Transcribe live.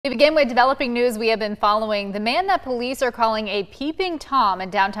We begin with developing news we have been following. The man that police are calling a peeping Tom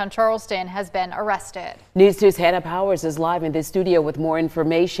in downtown Charleston has been arrested. News 2's Hannah Powers is live in the studio with more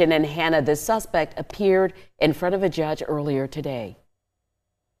information. And Hannah, the suspect appeared in front of a judge earlier today.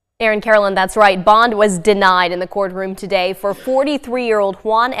 Aaron, Carolyn, that's right. Bond was denied in the courtroom today for 43-year-old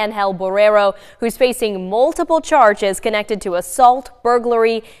Juan Angel Borrero, who's facing multiple charges connected to assault,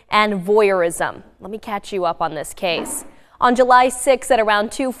 burglary, and voyeurism. Let me catch you up on this case. On July 6 at around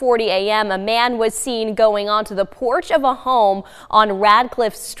 2:40 a.m., a man was seen going onto the porch of a home on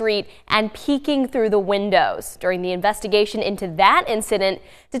Radcliffe Street and peeking through the windows. During the investigation into that incident,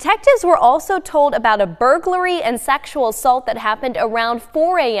 detectives were also told about a burglary and sexual assault that happened around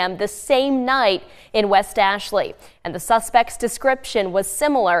 4 a.m. the same night in West Ashley. And the suspect's description was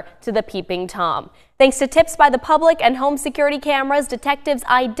similar to the peeping Tom. Thanks to tips by the public and home security cameras, detectives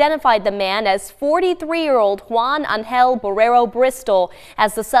identified the man as 43-year-old Juan Angel Borrero Bristol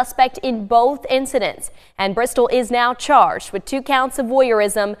as the suspect in both incidents. And Bristol is now charged with 2 counts of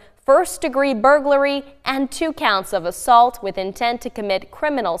voyeurism, first-degree burglary, and 2 counts of assault with intent to commit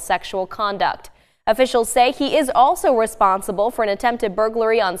criminal sexual conduct. Officials say he is also responsible for an attempted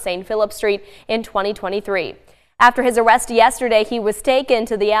burglary on St. Philip Street in 2023. After his arrest yesterday, he was taken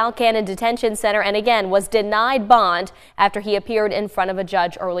to the Alcannon Detention Center and again was denied bond after he appeared in front of a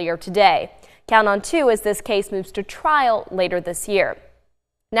judge earlier today. Count on 2 as this case moves to trial later this year.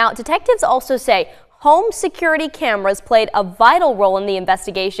 Now, detectives also say home security cameras played a vital role in the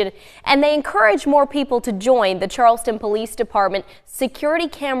investigation, and they encourage more people to join the Charleston Police Department security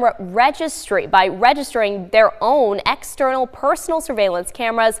camera registry by registering their own external personal surveillance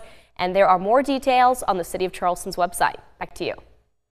cameras. And there are more details on the City of Charleston's website. Back to you.